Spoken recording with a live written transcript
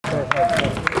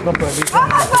No, pero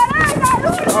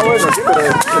bueno, sí, pero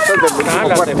estás del último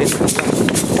cuarto.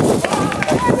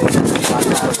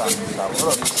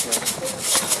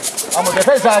 Vamos,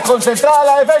 defensa, concentrada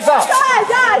la defensa.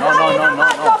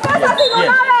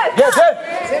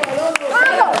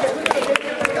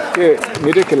 Bien.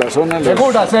 Mire que la zona...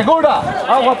 Segura, segura.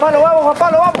 Vamos, Juan Pablo, vamos.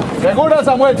 Segura,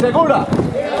 Samuel, segura.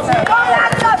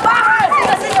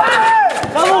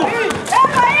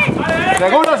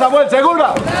 Segura, Samuel,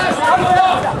 segura.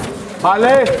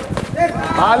 Vale.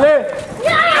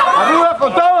 Arriba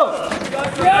con todo.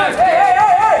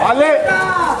 Vale.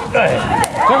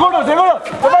 Seguro.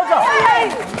 Defensa.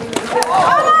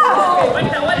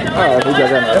 ya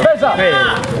gana. Defensa.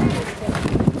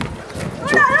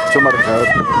 Mucho marcador.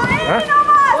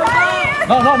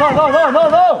 No.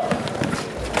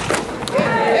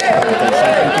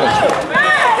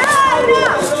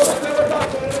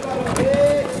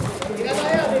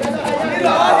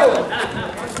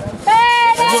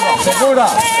 Segura.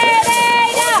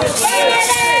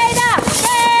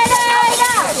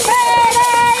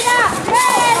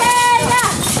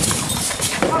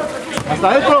 Hasta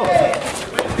adentro.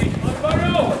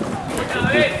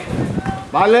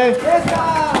 Vale.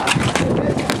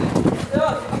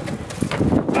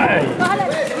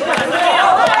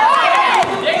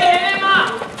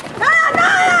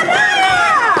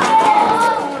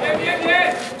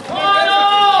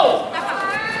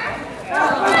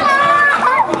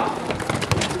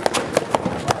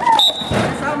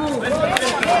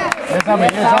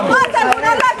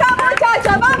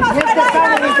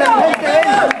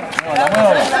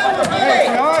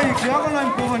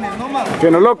 Que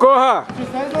no lo coja.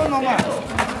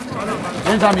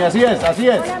 Bien, Sammy, así es.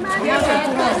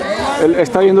 Él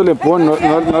está viendo el empujón,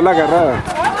 no la agarrada.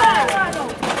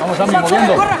 Vamos, Sammy,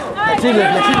 moviendo.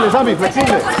 Flexible, Sammy,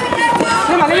 flexible.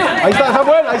 Ahí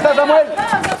está Samuel.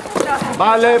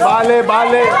 Vale.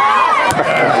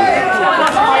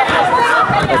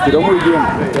 La tiró muy bien.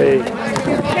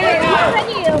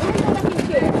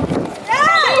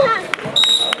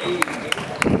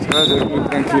 Se va a hacer muy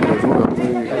tranquilo, muy...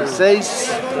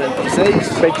 6,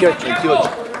 36, 28.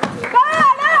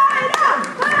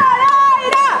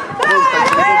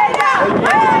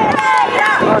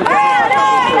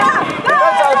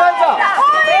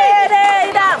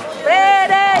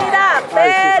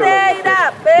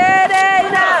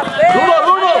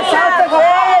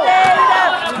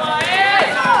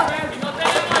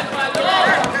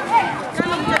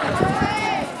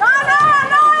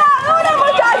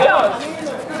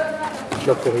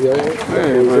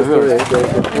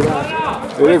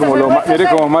 Mire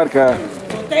cómo marca.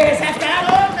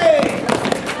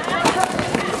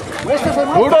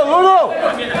 Duro.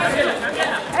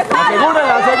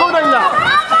 Asegúrenla.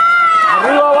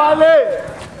 Arriba, vale.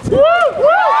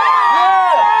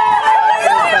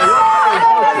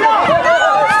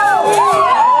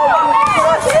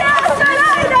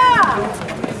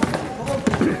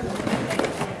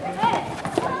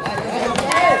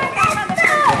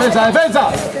 Defensa.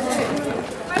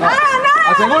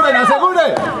 Aseguren. Eso.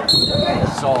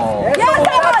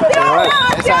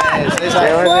 Esa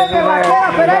es una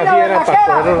fiera para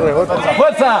coger los rebotes.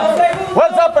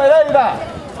 Fuerza, Pereira.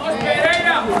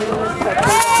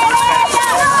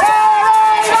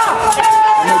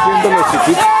 Estamos viendo los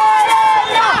chiquitos.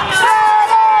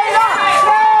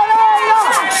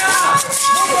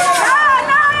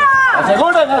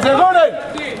 Aseguren.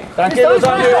 Tranquilos,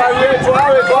 Sammy, va bien,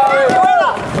 suave.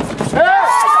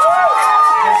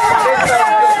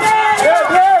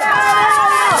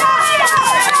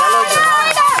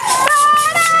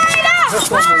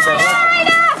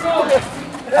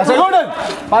 Aseguren,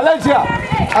 Valencia,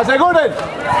 aseguren.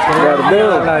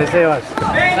 La de Sebas.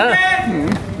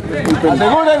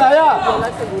 Aseguren allá.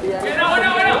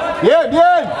 Bien.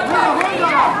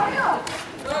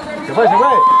 Se fue.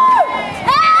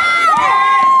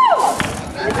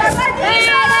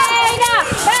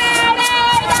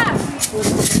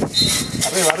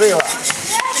 Arriba.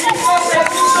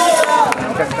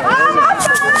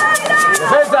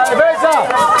 Defensa.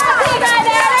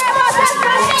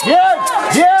 Bien.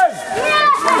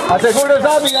 Asegure,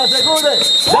 Sammy, asegure.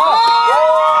 Ya.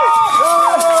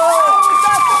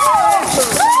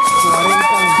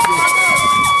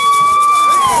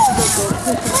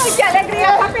 ¡Qué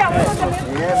alegría, campeón!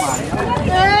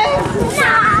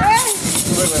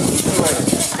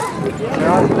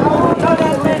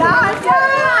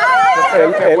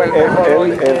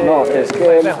 No, es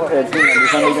que él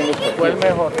finaliza muy bien los partidos. Fue el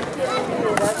mejor.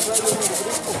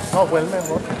 No, fue el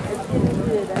mejor.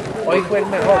 Hoy fue el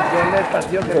mejor. Yo en el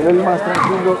partido que... Él es el más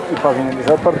tranquilo y para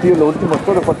finalizar partidos, los últimos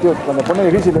todos los partidos, cuando pone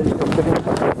difícil, él tiene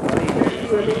partido.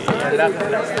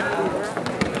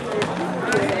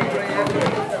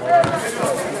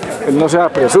 Él no se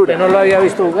apresura. ¿Usted no lo había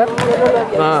visto jugar?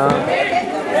 Ah.